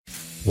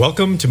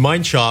Welcome to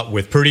Mind Shot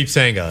with Pradeep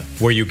Sangha,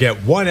 where you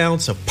get 1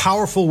 ounce of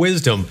powerful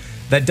wisdom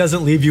that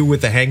doesn't leave you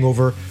with the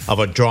hangover of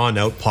a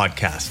drawn-out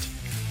podcast.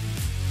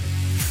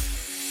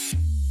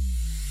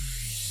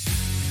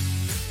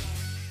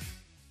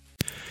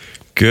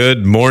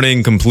 Good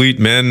morning, complete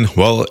men.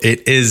 Well,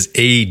 it is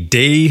a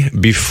day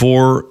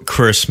before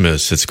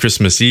Christmas. It's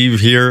Christmas Eve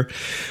here.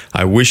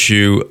 I wish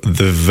you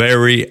the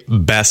very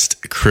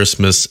best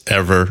Christmas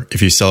ever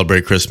if you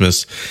celebrate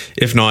Christmas.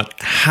 If not,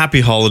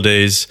 happy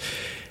holidays.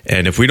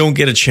 And if we don't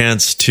get a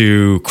chance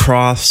to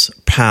cross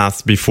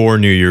paths before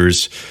New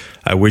Year's,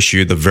 I wish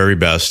you the very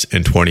best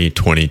in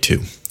 2022.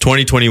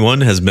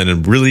 2021 has been a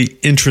really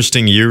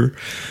interesting year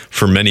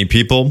for many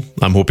people.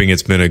 I'm hoping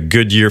it's been a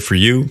good year for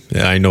you.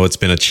 I know it's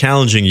been a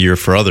challenging year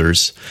for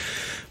others.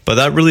 But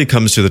that really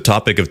comes to the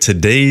topic of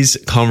today's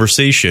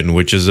conversation,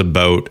 which is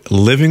about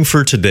living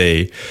for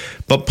today,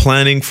 but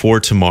planning for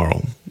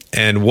tomorrow.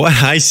 And what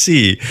I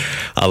see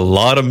a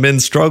lot of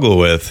men struggle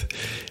with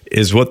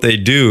is what they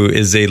do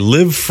is they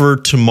live for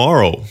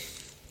tomorrow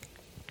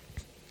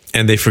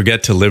and they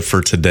forget to live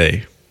for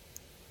today.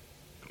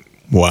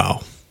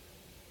 Wow.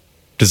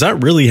 Does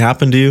that really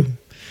happen to you?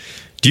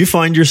 Do you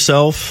find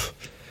yourself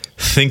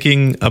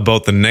thinking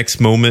about the next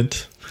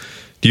moment?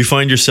 Do you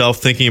find yourself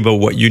thinking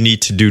about what you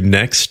need to do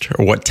next,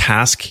 or what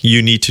task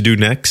you need to do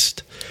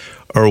next,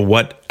 or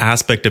what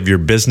aspect of your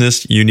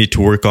business you need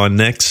to work on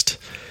next,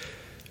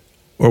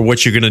 or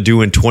what you're going to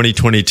do in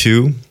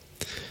 2022?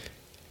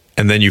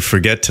 And then you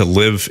forget to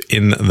live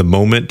in the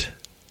moment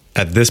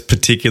at this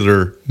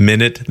particular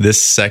minute,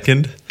 this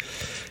second.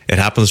 It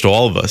happens to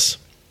all of us.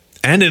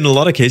 And in a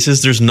lot of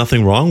cases, there's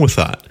nothing wrong with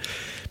that,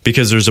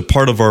 because there's a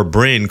part of our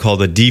brain called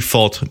the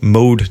default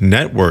mode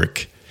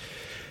network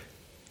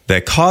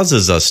that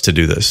causes us to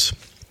do this.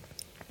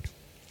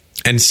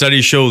 And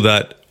studies show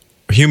that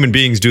human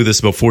beings do this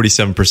about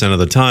 47% of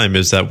the time,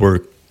 is that we're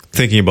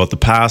thinking about the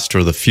past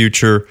or the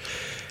future,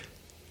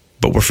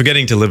 but we're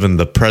forgetting to live in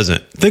the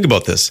present. Think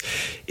about this.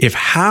 If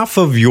half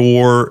of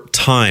your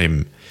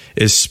time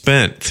is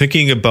spent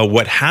thinking about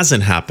what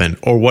hasn't happened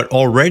or what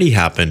already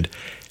happened,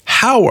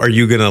 how are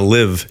you going to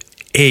live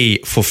a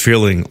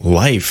fulfilling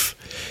life?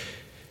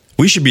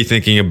 We should be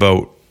thinking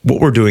about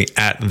what we're doing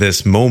at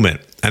this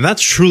moment. And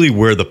that's truly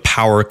where the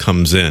power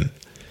comes in.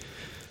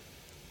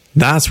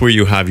 That's where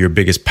you have your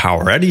biggest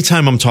power.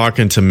 Anytime I'm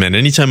talking to men,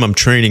 anytime I'm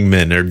training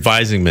men or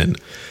advising men,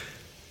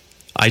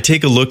 I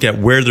take a look at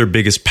where their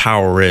biggest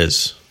power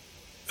is.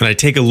 And I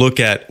take a look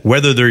at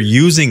whether they're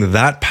using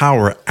that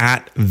power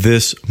at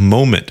this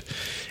moment.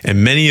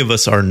 And many of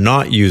us are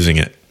not using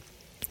it.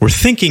 We're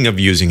thinking of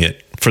using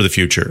it for the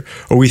future,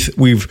 or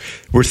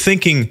we're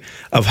thinking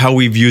of how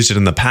we've used it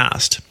in the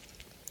past.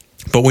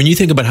 But when you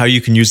think about how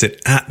you can use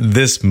it at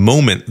this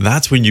moment,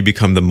 that's when you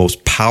become the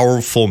most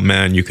powerful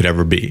man you could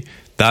ever be.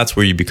 That's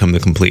where you become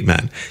the complete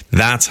man.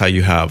 That's how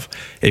you have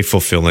a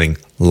fulfilling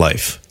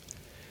life.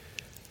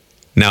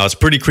 Now, it's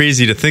pretty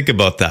crazy to think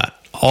about that.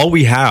 All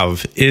we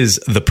have is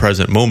the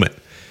present moment.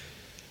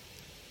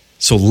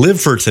 So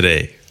live for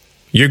today.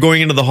 You're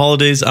going into the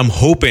holidays. I'm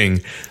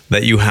hoping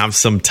that you have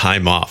some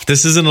time off.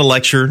 This isn't a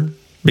lecture,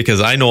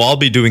 because I know I'll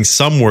be doing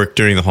some work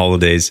during the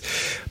holidays,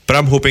 but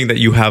I'm hoping that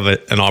you have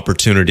an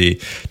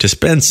opportunity to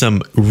spend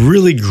some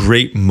really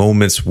great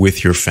moments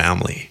with your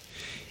family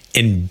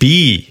and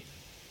be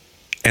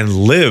and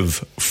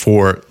live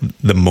for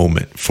the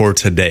moment, for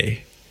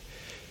today.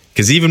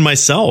 Because even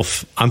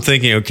myself, I'm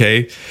thinking,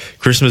 okay,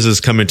 Christmas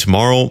is coming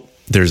tomorrow.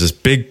 There's this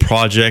big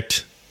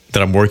project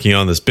that I'm working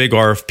on, this big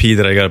RFP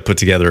that I got to put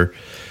together.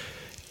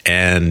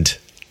 And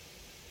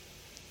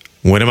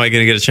when am I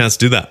going to get a chance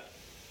to do that?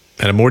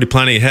 And I'm already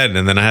planning ahead.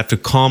 And then I have to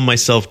calm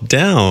myself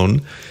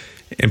down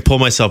and pull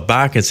myself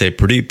back and say,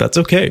 Pradeep, that's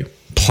okay.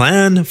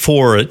 Plan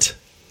for it.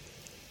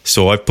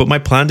 So I've put my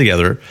plan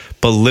together,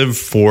 but live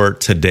for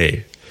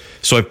today.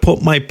 So I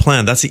put my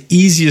plan. That's the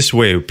easiest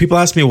way. People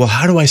ask me, well,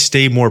 how do I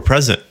stay more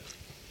present?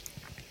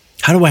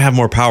 How do I have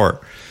more power?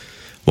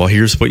 Well,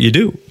 here's what you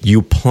do.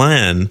 You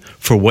plan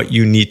for what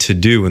you need to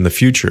do in the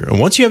future. And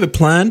once you have it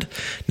planned,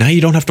 now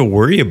you don't have to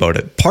worry about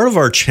it. Part of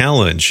our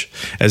challenge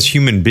as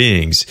human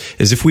beings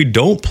is if we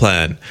don't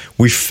plan,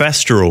 we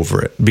fester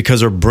over it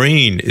because our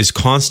brain is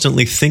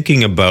constantly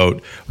thinking about,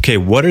 okay,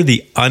 what are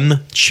the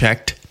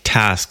unchecked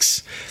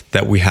tasks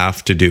that we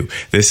have to do?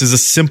 This is a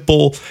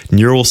simple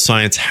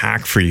neuroscience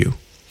hack for you.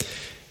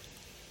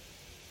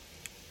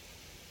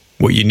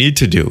 What you need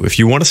to do, if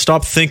you want to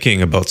stop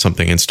thinking about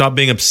something and stop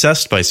being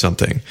obsessed by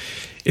something,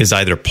 is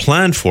either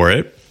plan for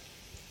it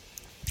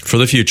for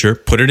the future,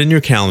 put it in your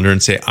calendar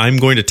and say, I'm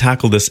going to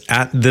tackle this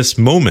at this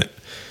moment.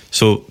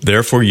 So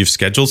therefore, you've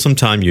scheduled some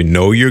time, you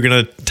know you're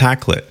going to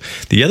tackle it.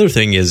 The other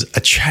thing is a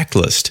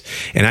checklist,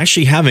 and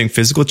actually having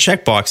physical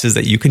check boxes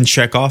that you can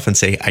check off and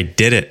say, I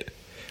did it.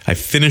 I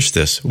finished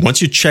this.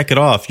 Once you check it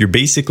off, you're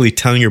basically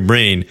telling your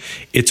brain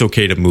it's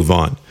okay to move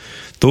on.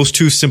 Those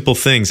two simple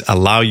things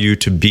allow you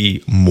to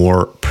be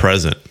more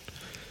present.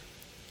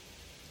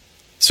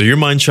 So your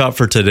mind shot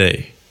for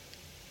today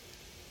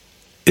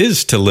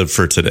is to live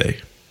for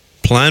today.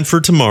 Plan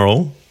for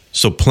tomorrow.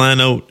 So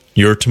plan out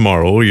your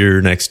tomorrow,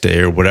 your next day,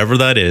 or whatever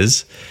that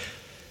is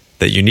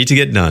that you need to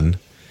get done,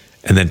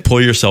 and then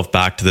pull yourself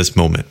back to this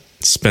moment.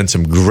 Spend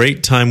some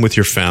great time with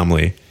your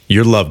family,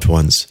 your loved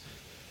ones,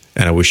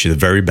 and I wish you the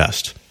very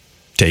best.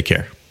 Take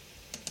care.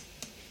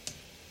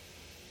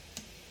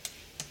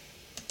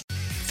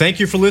 Thank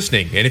you for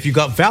listening. And if you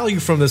got value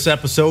from this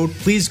episode,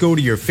 please go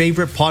to your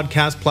favorite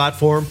podcast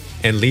platform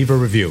and leave a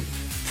review.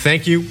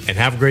 Thank you and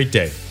have a great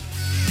day.